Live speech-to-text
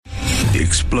The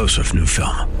explosive new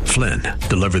film, Flynn,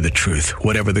 deliver the truth,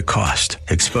 whatever the cost,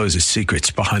 exposes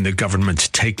secrets behind the government's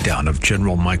takedown of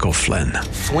General Michael Flynn.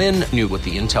 Flynn knew what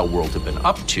the intel world had been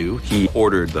up to. He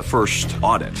ordered the first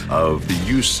audit of the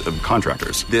use of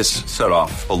contractors. This set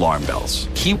off alarm bells.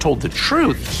 He told the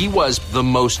truth. He was the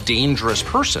most dangerous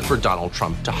person for Donald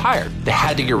Trump to hire. They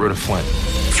had to get rid of Flynn.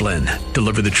 Flynn,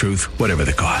 deliver the truth, whatever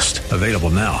the cost. Available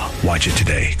now. Watch it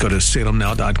today. Go to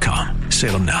salemnow.com.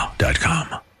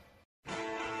 salemnow.com.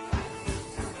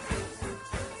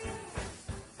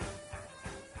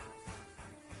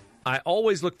 I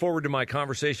always look forward to my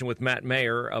conversation with Matt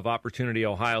Mayer of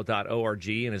OpportunityOhio.org,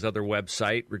 and his other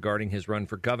website regarding his run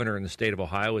for governor in the state of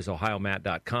Ohio is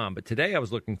ohiomatt.com. But today I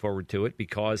was looking forward to it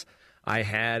because I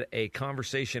had a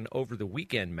conversation over the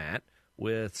weekend, Matt,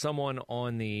 with someone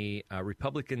on the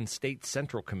Republican State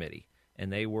Central Committee.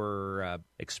 And they were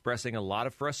expressing a lot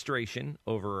of frustration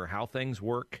over how things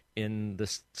work in the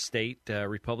state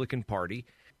Republican Party.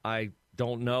 I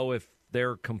don't know if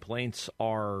their complaints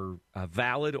are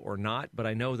valid or not, but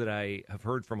I know that I have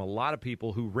heard from a lot of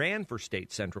people who ran for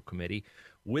State Central Committee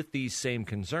with these same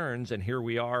concerns, and here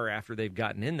we are after they've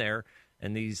gotten in there,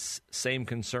 and these same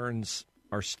concerns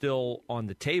are still on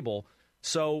the table.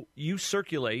 So you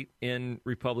circulate in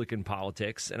Republican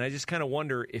politics, and I just kind of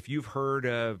wonder if you've heard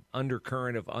an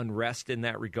undercurrent of unrest in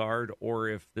that regard, or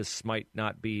if this might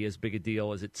not be as big a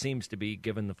deal as it seems to be,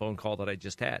 given the phone call that I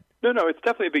just had. No, it's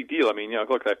definitely a big deal. I mean,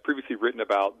 look, I've previously written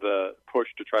about the push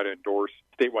to try to endorse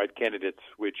statewide candidates,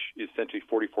 which is essentially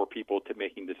 44 people to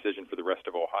making a decision for the rest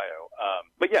of Ohio.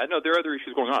 But yeah, no, there are other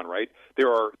issues going on, right? There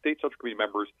are State Central Committee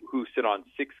members who sit on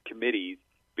 6 committees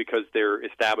because they're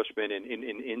establishment and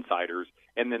insiders,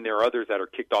 and then there are others that are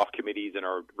kicked off committees and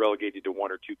are relegated to 1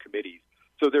 or 2 committees.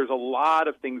 So there's a lot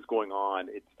of things going on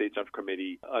at State Central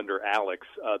Committee under Alex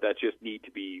that just need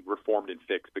to be reformed and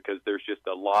fixed, because there's just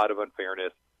a lot of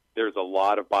unfairness. There's a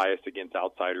lot of bias against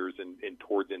outsiders and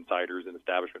towards insiders and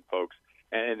establishment folks.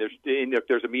 And if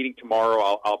there's a meeting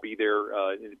tomorrow, I'll be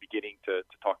there in the beginning to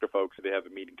talk to folks. They have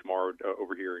a meeting tomorrow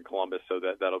over here in Columbus, so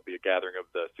that'll be a gathering of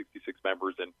the 66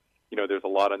 members. And, there's a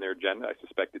lot on their agenda. I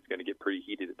suspect it's going to get pretty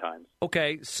heated at times.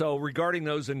 Okay, so regarding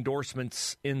those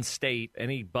endorsements in state,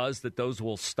 any buzz that those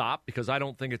will stop? Because I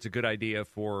don't think it's a good idea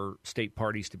for state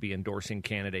parties to be endorsing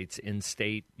candidates in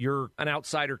state. You're an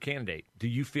outsider candidate. Do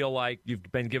you feel like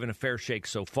you've been given a fair shake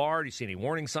so far? Do you see any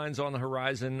warning signs on the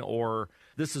horizon? Or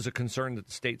this is a concern that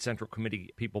the State Central Committee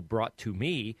people brought to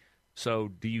me. So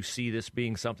do you see this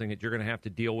being something that you're going to have to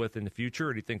deal with in the future,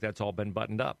 or do you think that's all been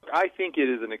buttoned up? I think it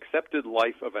is an accepted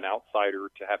life of an outsider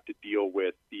to have to deal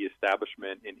with the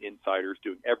establishment and insiders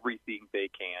doing everything they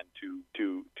can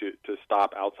to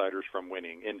stop outsiders from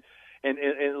winning.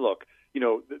 And look,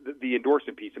 the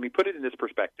endorsement piece, I mean, put it in this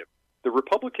perspective. The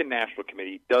Republican National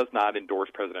Committee does not endorse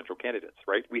presidential candidates,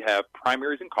 right? We have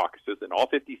primaries and caucuses in all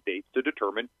 50 states to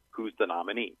determine who's the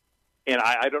nominee. And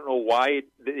I don't know why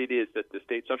it is that the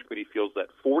State Central Committee feels that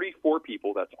 44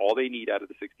 people, that's all they need out of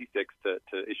the 66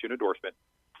 to issue an endorsement,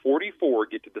 44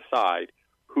 get to decide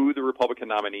who the Republican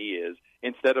nominee is,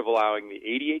 instead of allowing the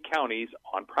 88 counties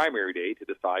on primary day to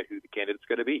decide who the candidate's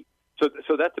going to be.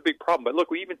 So that's a big problem. But look,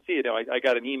 we even see it. I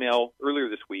got an email earlier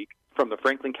this week from the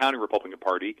Franklin County Republican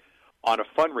Party on a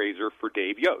fundraiser for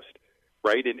Dave Yost,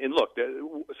 right? And look,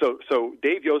 so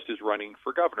Dave Yost is running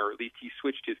for governor. At least he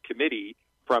switched his committee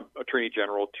from Attorney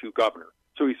General to governor.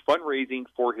 So he's fundraising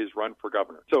for his run for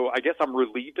governor. So I guess I'm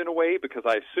relieved in a way, because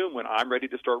I assume when I'm ready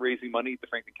to start raising money, the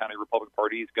Franklin County Republican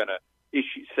Party is going to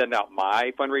send out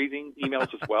my fundraising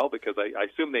emails as well, because I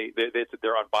assume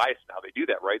they're unbiased in how they do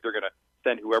that, right? They're going to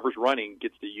send whoever's running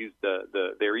gets to use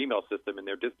their email system and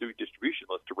their distribution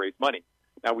list to raise money.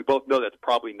 Now, we both know that's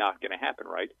probably not going to happen,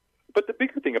 right? But the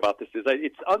bigger thing about this is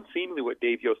it's unseemly what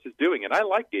Dave Yost is doing. And I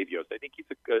like Dave Yost. I think he's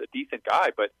a decent guy,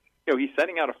 but he's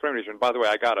sending out a fundraiser. And by the way,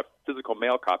 I got a physical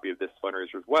mail copy of this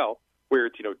fundraiser as well, where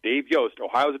it's, Dave Yost,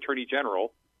 Ohio's Attorney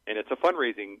General, and it's a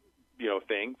fundraising,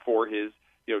 thing for his,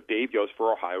 Dave Yost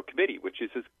for Ohio committee, which is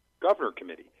his governor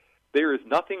committee. There is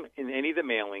nothing in any of the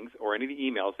mailings or any of the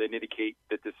emails that indicate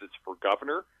that this is for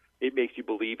governor. It makes you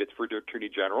believe it's for the Attorney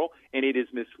General, and it is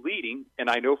misleading.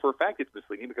 And I know for a fact it's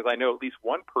misleading, because I know at least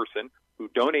one person who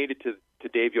donated to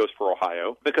Dave Yost for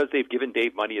Ohio because they've given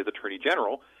Dave money as Attorney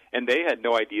General, and they had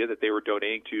no idea that they were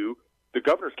donating to the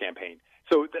governor's campaign.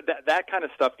 So that kind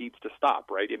of stuff needs to stop,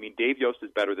 right? I mean, Dave Yost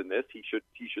is better than this. He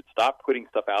should stop putting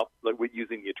stuff out with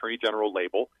using the Attorney General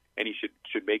label, and he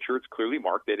should make sure it's clearly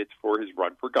marked that it's for his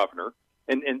run for governor.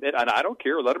 And I don't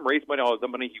care. Let him raise money, all the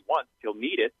money he wants. He'll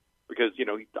need it, because,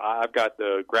 I've got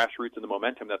the grassroots and the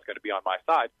momentum that's going to be on my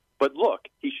side. But look,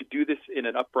 he should do this in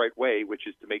an upright way, which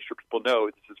is to make sure people know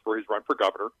this is for his run for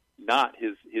governor, not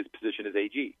his position as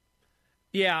AG.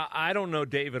 Yeah, I don't know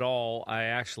Dave at all. I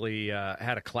actually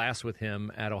had a class with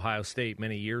him at Ohio State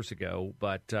many years ago,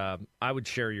 but I would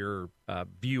share your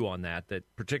view on that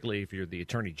particularly if you're the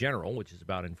Attorney General, which is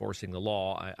about enforcing the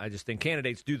law, I just think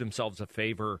candidates do themselves a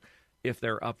favor if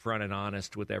they're upfront and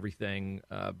honest with everything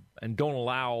and don't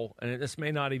allow, and this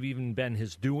may not have even been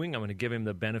his doing, I'm going to give him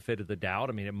the benefit of the doubt.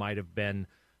 I mean, it might have been,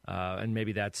 and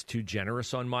maybe that's too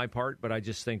generous on my part, but I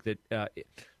just think that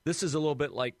this is a little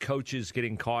bit like coaches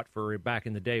getting caught for back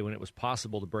in the day when it was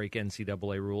possible to break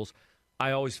NCAA rules.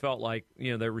 I always felt like,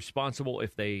 they're responsible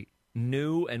if they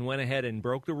knew and went ahead and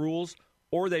broke the rules,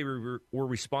 or they were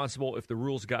responsible if the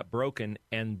rules got broken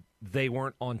and they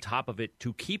weren't on top of it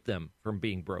to keep them from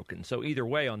being broken. So either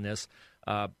way on this,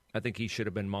 I think he should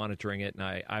have been monitoring it, and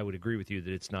I would agree with you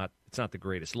that it's not the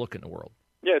greatest look in the world.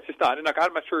 Yeah, it's just not. And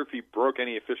I'm not sure if he broke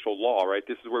any official law, right?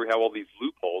 This is where we have all these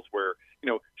loopholes where,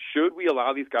 should we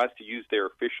allow these guys to use their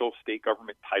official state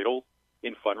government titles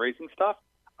in fundraising stuff?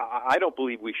 I don't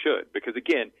believe we should, because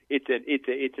again, it's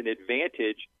an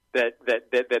advantage that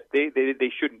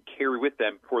they shouldn't carry with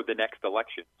them for the next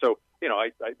election. So,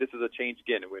 this is a change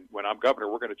again. When I'm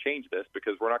governor, we're going to change this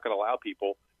because we're not going to allow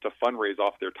people to fundraise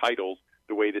off their titles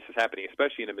the way this is happening,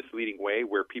 especially in a misleading way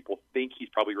where people think he's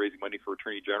probably raising money for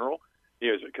Attorney General,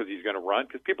 because he's going to run,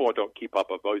 because people don't keep up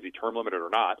of, is he term limited or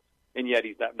not, and yet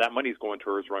that money's going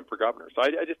to his run for governor. So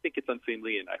I just think it's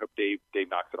unseemly, and I hope Dave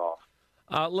knocks it off.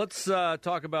 Let's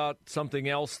talk about something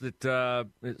else that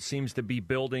seems to be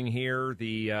building here,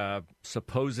 the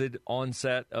supposed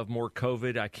onset of more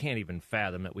COVID. I can't even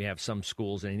fathom that we have some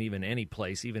schools and even any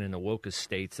place, even in the wokest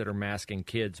states, that are masking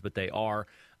kids, but they are.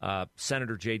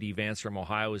 Senator J.D. Vance from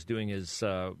Ohio is doing his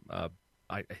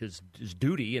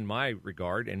duty, in my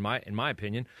regard, in my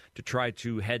opinion, to try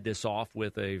to head this off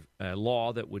with a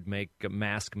law that would make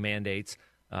mask mandates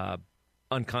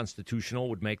unconstitutional,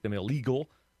 would make them illegal.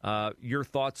 Your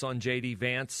thoughts on J.D.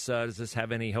 Vance? Does this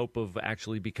have any hope of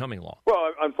actually becoming law?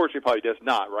 Well, unfortunately, probably does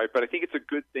not, right? But I think it's a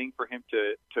good thing for him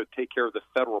to take care of the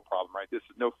federal problem, right? This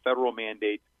is no federal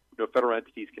mandate. No federal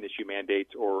entities can issue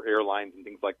mandates, or airlines and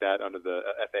things like that under the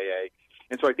FAA.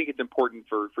 And so I think it's important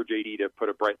for JD to put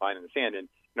a bright line in the sand. And,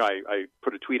 I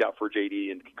put a tweet out for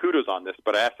JD and kudos on this,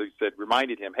 but I also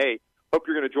reminded him, hey, hope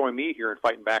you're going to join me here in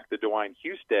fighting back the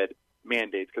DeWine-Husted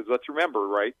mandates. Because let's remember,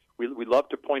 right, we love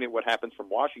to point at what happens from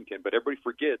Washington, but everybody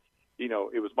forgets,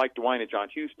 it was Mike DeWine and John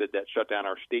Husted that shut down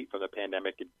our state from the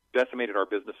pandemic and decimated our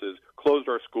businesses, closed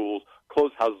our schools,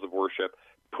 closed houses of worship,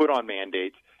 put on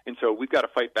mandates. And so we've got to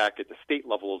fight back at the state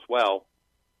level as well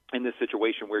in this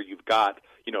situation where you've got,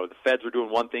 the feds are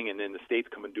doing one thing and then the states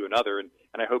come and do another. And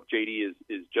I hope JD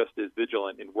is just as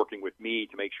vigilant in working with me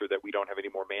to make sure that we don't have any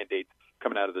more mandates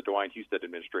coming out of the DeWine-Husted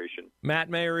administration. Matt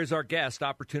Mayer is our guest.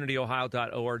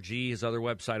 OpportunityOhio.org. His other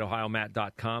website,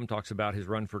 OhioMatt.com, talks about his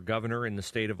run for governor in the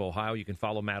state of Ohio. You can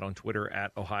follow Matt on Twitter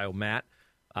at OhioMatt.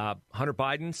 Hunter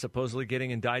Biden supposedly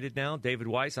getting indicted now. David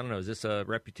Weiss, I don't know, is this a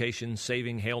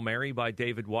reputation-saving Hail Mary by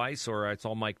David Weiss, or it's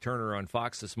all Mike Turner on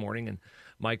Fox this morning, and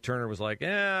Mike Turner was like,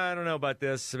 I don't know about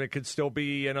this. It could still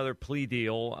be another plea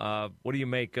deal. What do you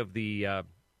make of the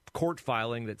court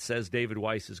filing that says David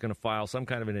Weiss is going to file some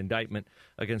kind of an indictment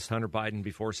against Hunter Biden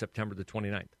before September the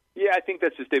 29th? Yeah, I think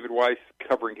that's just David Weiss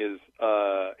covering his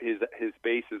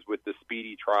bases with the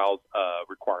speedy trials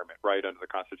requirement, right, under the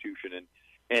Constitution.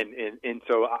 And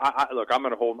so look, I'm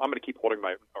going to keep holding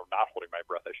not holding my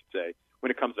breath, I should say, when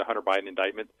it comes to Hunter Biden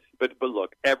indictments. But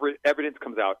look, evidence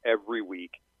comes out every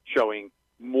week showing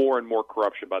more and more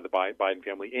corruption by the Biden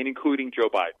family, and including Joe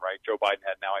Biden, right? Joe Biden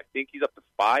had now, I think he's up to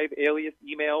 5 alias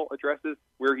email addresses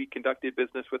where he conducted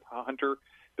business with Hunter.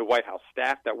 The White House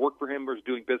staff that worked for him was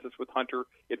doing business with Hunter,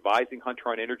 advising Hunter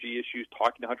on energy issues,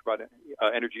 talking to Hunter about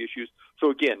energy issues.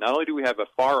 So again, not only do we have a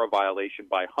FARA violation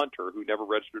by Hunter, who never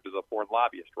registered as a foreign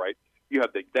lobbyist, right? You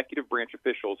have the executive branch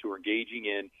officials who are engaging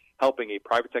in helping a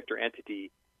private sector entity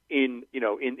in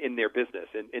their business.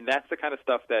 And that's the kind of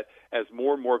stuff that as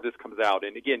more and more of this comes out,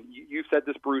 and again, you've said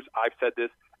this, Bruce, I've said this,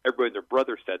 everybody and their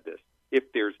brother said this.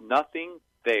 If there's nothing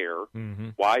there,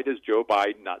 why does Joe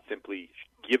Biden not simply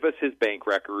give us his bank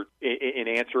record and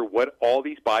answer what all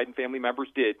these Biden family members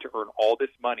did to earn all this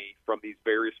money from these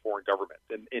various foreign governments?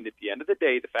 And at the end of the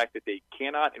day, the fact that they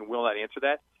cannot and will not answer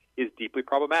that is deeply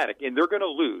problematic. And they're going to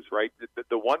lose, right?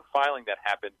 The one filing that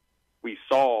happened, we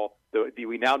saw,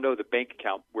 we now know the bank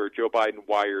account where Joe Biden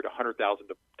wired $100,000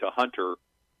 to Hunter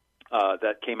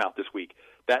that came out this week.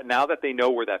 That now that they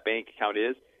know where that bank account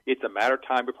is, it's a matter of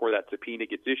time before that subpoena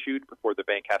gets issued, before the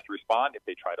bank has to respond. If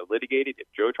they try to litigate it, if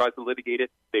Joe tries to litigate it,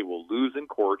 they will lose in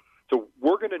court. So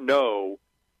we're going to know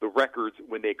the records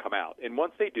when they come out. And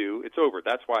once they do, it's over.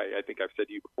 That's why I think I've said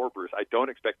to you before, Bruce, I don't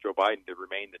expect Joe Biden to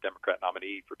remain the Democrat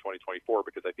nominee for 2024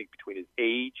 because I think between his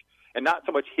age, and not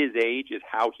so much his age, is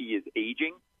how he is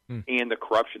aging and the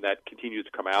corruption that continues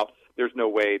to come out, there's no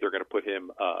way they're going to put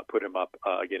him up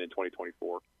again in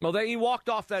 2024. Well, he walked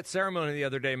off that ceremony the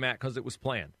other day, Matt, because it was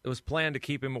planned. It was planned to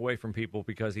keep him away from people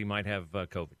because he might have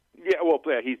COVID. Yeah, well,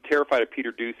 he's terrified of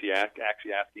Peter Doocy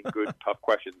actually asking good, tough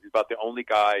questions. He's about the only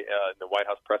guy in the White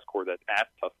House press corps that asks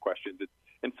tough questions,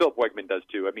 and Philip Wegman does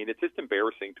too. I mean, it's just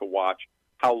embarrassing to watch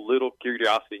how little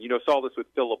curiosity. Saw this with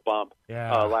Philip Bump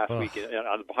last week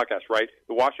on the podcast, right?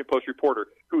 The Washington Post reporter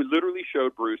who literally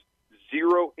showed Bruce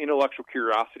zero intellectual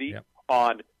curiosity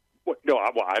on.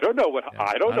 I don't know why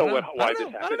this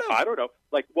happened. I don't know.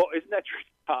 Like, well, isn't that your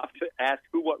job to ask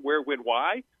who, what, where, when,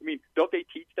 why? I mean, don't they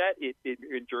teach that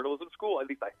in journalism school? At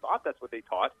least I thought that's what they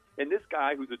taught. And this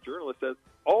guy who's a journalist says,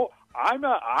 "Oh, I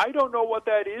don't know what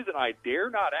that is, and I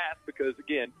dare not ask because,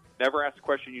 again, never ask a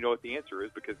question you know what the answer is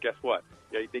because guess what?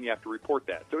 Then you have to report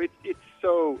that." So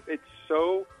it's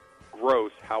so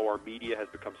gross how our media has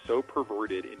become so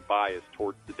perverted and biased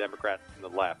towards the Democrats and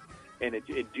the left. And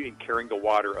in carrying the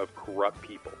water of corrupt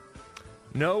people.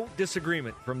 No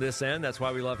disagreement from this end. That's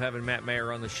why we love having Matt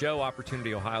Mayer on the show.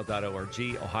 OpportunityOhio.org,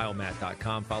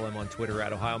 OhioMatt.com. Follow him on Twitter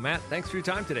at OhioMatt. Thanks for your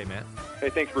time today, Matt.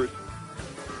 Hey, thanks, Bruce.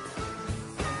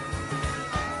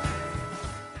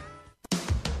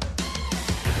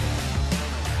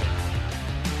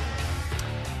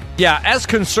 Yeah, as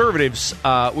conservatives,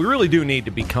 we really do need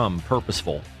to become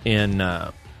purposeful in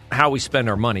how we spend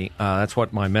our money. That's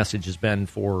what my message has been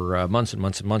for months and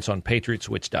months and months on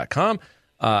PatriotSwitch.com.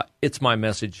 It's my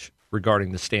message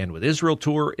regarding the Stand With Israel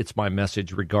tour. It's my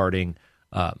message regarding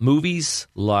movies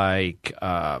like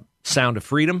Sound of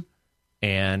Freedom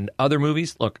and other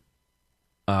movies. Look,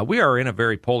 we are in a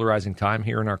very polarizing time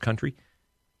here in our country,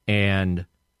 and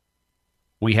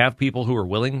we have people who are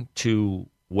willing to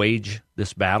wage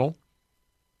this battle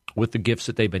with the gifts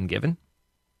that they've been given,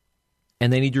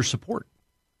 and they need your support.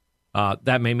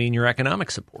 That may mean your economic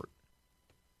support.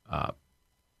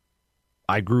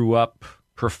 I grew up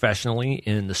professionally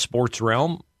in the sports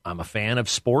realm. I'm a fan of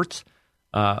sports.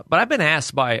 But I've been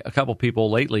asked by a couple people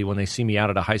lately when they see me out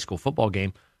at a high school football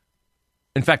game.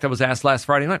 In fact, I was asked last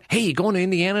Friday night, "Hey, you going to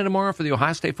Indiana tomorrow for the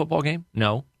Ohio State football game?"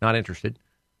 No, not interested.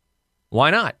 Why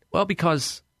not? Well,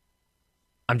 because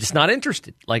I'm just not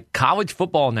interested. Like, college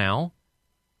football now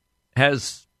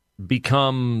has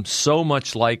become so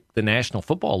much like the National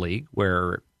Football League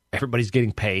where everybody's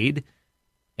getting paid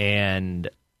and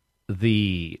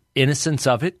the innocence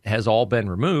of it has all been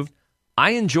removed.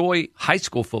 I enjoy high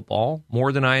school football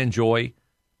more than I enjoy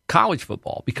college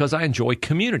football because I enjoy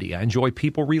community. I enjoy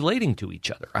people relating to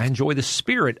each other. I enjoy the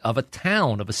spirit of a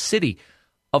town, of a city,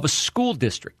 of a school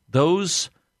district. Those,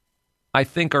 I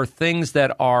think, are things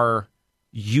that are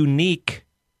unique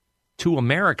to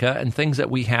America and things that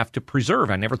we have to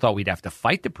preserve. I never thought we'd have to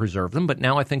fight to preserve them, but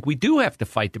now I think we do have to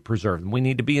fight to preserve them. We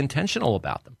need to be intentional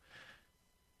about them.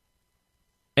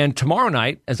 And tomorrow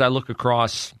night, as I look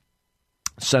across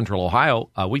Central Ohio,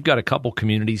 we've got a couple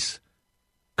communities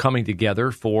coming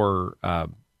together for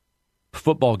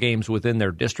football games within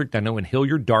their district. I know in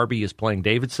Hilliard, Darby is playing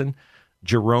Davidson.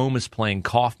 Jerome is playing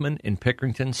Kaufman. In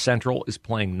Pickerington, Central is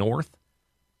playing North.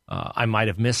 I might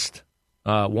have missed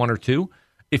one or two.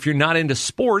 If you're not into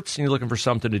sports and you're looking for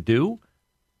something to do,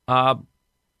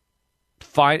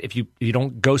 fine. If you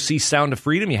don't go see Sound of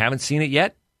Freedom, you haven't seen it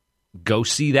yet, go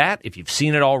see that. If you've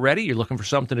seen it already, you're looking for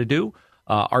something to do.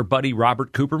 Our buddy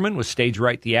Robert Cooperman with Stage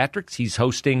Right Theatrics, he's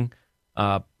hosting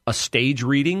a stage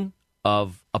reading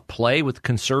of a play with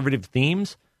conservative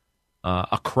themes,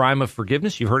 A Crime of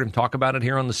Forgiveness. You've heard him talk about it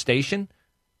here on the station.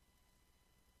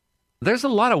 There's a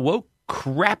lot of woke,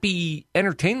 crappy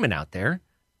entertainment out there.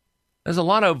 There's a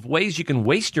lot of ways you can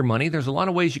waste your money. There's a lot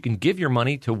of ways you can give your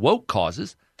money to woke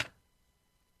causes.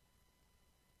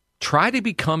 Try to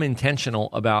become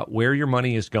intentional about where your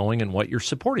money is going and what you're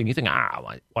supporting. You think,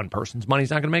 one person's money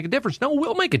is not going to make a difference. No, it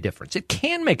will make a difference. It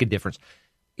can make a difference.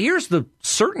 Here's the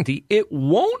certainty. It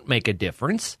won't make a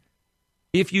difference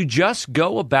if you just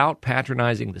go about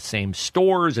patronizing the same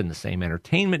stores and the same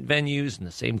entertainment venues and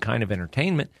the same kind of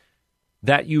entertainment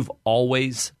that you've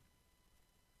always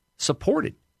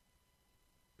supported.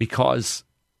 Because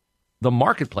the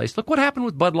marketplace, look what happened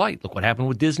with Bud Light. Look what happened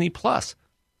with Disney Plus.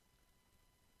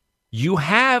 You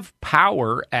have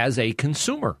power as a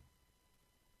consumer.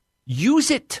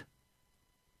 Use it.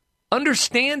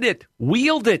 Understand it.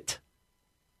 Wield it.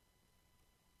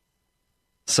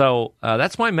 So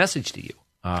that's my message to you.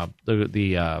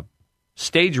 The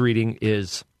stage reading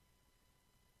is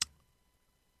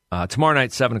tomorrow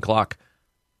night, 7 o'clock.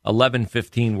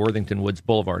 1115 Worthington Woods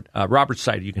Boulevard. Robert's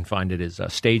site, you can find it, is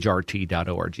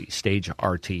stagert.org,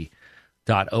 stagert.org.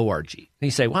 And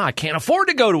you say, well, I can't afford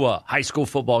to go to a high school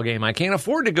football game. I can't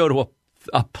afford to go to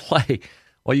a play.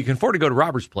 Well, you can afford to go to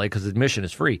Robert's play because admission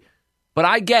is free. But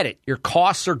I get it. Your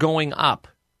costs are going up.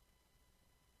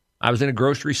 I was in a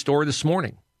grocery store this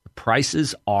morning. The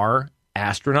prices are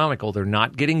astronomical. They're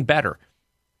not getting better.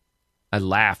 I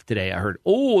laughed today. I heard,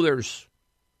 there's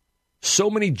so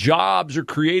many jobs are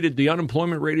created. The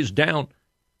unemployment rate is down.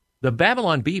 The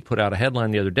Babylon Bee put out a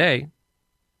headline the other day,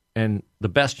 and the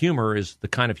best humor is the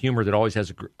kind of humor that always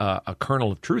has a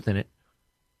kernel of truth in it.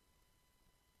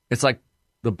 It's like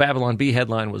the Babylon Bee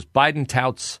headline was, Biden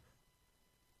touts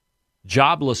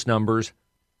jobless numbers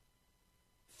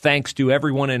thanks to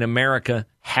everyone in America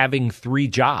having 3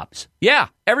 jobs. Yeah,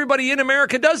 everybody in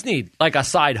America does need like a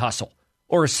side hustle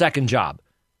or a second job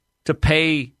to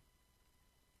pay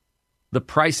the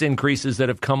price increases that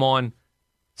have come on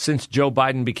since Joe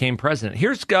Biden became president.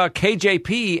 Here's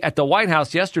KJP at the White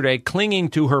House yesterday clinging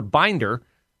to her binder,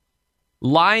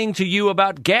 lying to you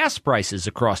about gas prices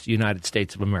across the United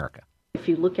States of America. If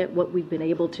you look at what we've been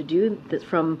able to do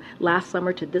from last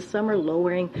summer to this summer,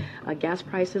 lowering gas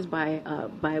prices by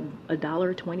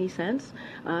 $1.20,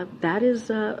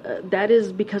 that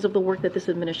is because of the work that this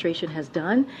administration has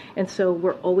done. And so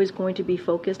we're always going to be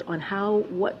focused on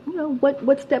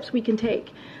what steps we can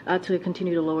take to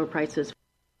continue to lower prices.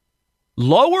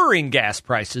 Lowering gas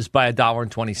prices by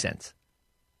 $1.20.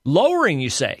 Lowering, you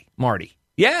say, Marty?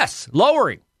 Yes,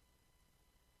 lowering.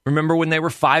 Remember when they were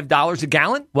 $5 a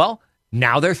gallon? Well,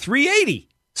 now they're $3.80,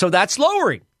 so that's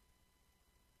lowering.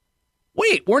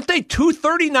 Wait, weren't they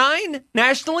 $2.39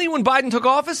 nationally when Biden took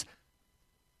office?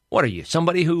 What are you,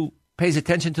 somebody who pays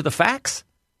attention to the facts?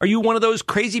 Are you one of those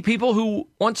crazy people who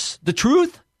wants the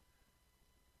truth?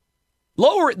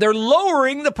 They're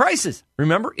lowering the prices.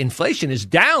 Remember, inflation is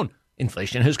down.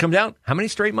 Inflation has come down. How many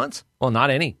straight months? Well,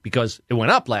 not any, because it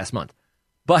went up last month.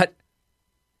 But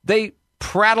they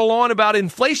prattle on about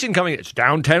inflation coming. It's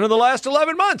down 10 of the last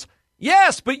 11 months.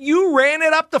 Yes, but you ran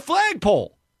it up the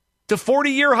flagpole to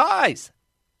 40-year highs.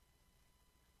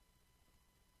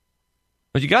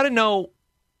 But you got to know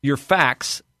your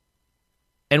facts.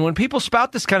 And when people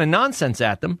spout this kind of nonsense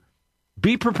at them,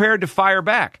 be prepared to fire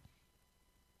back.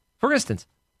 For instance,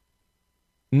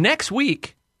 next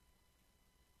week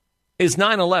is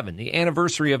 9/11, the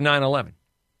anniversary of 9/11.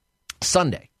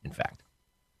 Sunday, in fact.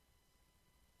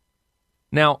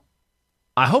 Now,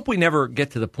 I hope we never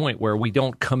get to the point where we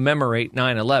don't commemorate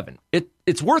 9/11.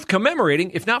 It's worth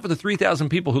commemorating, if not for the 3,000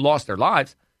 people who lost their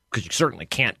lives, because you certainly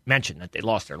can't mention that they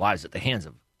lost their lives at the hands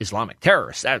of Islamic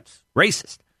terrorists. That's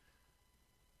racist.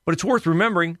 But it's worth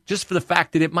remembering just for the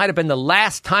fact that it might have been the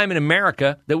last time in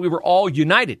America that we were all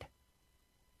united.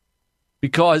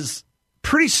 Because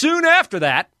pretty soon after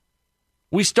that,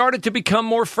 we started to become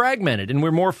more fragmented, and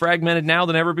we're more fragmented now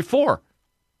than ever before.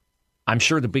 I'm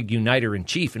sure the big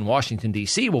uniter-in-chief in Washington,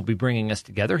 D.C. will be bringing us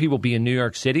together. He will be in New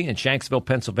York City and Shanksville,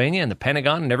 Pennsylvania, and the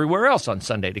Pentagon and everywhere else on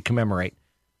Sunday to commemorate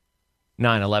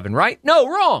 9/11, right? No,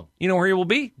 wrong. You know where he will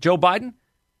be? Joe Biden?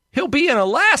 He'll be in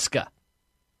Alaska.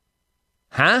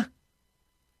 Huh?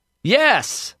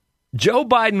 Yes. Joe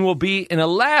Biden will be in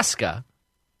Alaska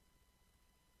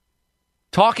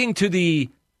talking to the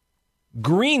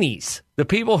greenies, the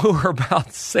people who are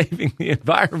about saving the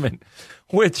environment,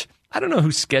 which I don't know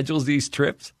who schedules these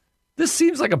trips. This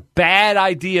seems like a bad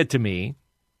idea to me,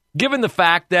 given the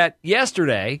fact that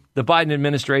yesterday the Biden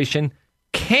administration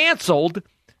canceled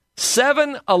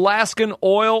 7 Alaskan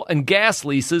oil and gas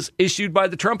leases issued by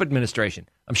the Trump administration.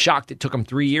 I'm shocked it took him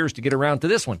 3 years to get around to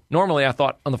this one. Normally, I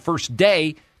thought on the first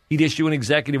day he'd issue an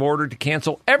executive order to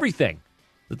cancel everything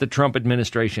that the Trump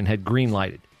administration had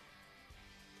greenlighted.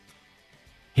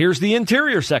 Here's the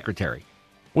Interior Secretary.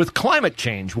 With climate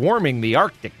change warming the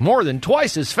Arctic more than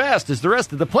twice as fast as the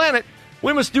rest of the planet,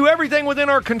 we must do everything within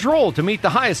our control to meet the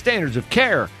highest standards of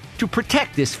care to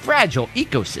protect this fragile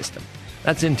ecosystem.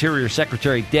 That's Interior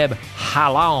Secretary Deb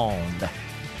Haaland.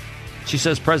 She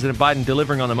says President Biden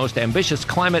delivering on the most ambitious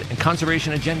climate and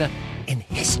conservation agenda in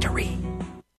history.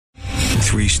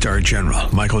 3-star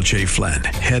General Michael J. Flynn,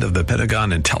 head of the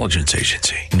Pentagon Intelligence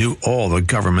Agency, knew all the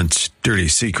government's dirty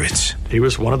secrets. He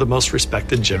was one of the most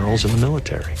respected generals in the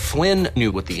military. Flynn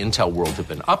knew what the intel world had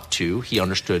been up to. He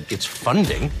understood its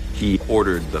funding. He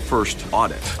ordered the first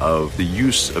audit of the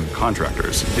use of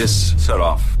contractors. This set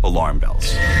off alarm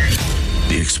bells.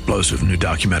 The explosive new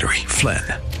documentary, Flynn,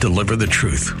 Deliver the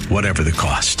Truth, Whatever the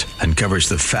Cost, uncovers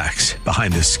the facts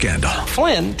behind this scandal.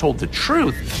 Flynn told the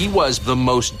truth. He was the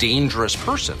most dangerous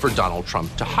person for Donald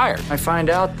Trump to hire. I find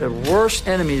out the worst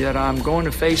enemy that I'm going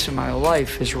to face in my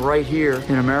life is right here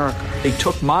in America. They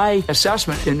took my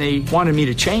assessment and they wanted me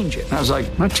to change it. And I was like,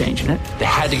 I'm not changing it. They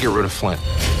had to get rid of Flynn.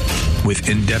 With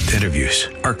in-depth interviews,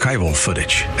 archival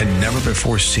footage, and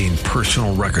never-before-seen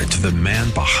personal records of the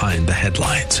man behind the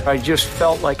headlines. I just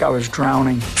felt like I was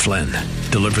drowning. Flynn,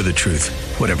 Deliver the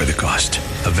Truth, Whatever the Cost.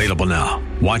 Available now.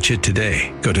 Watch it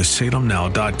today. Go to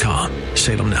salemnow.com.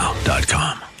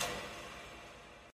 salemnow.com.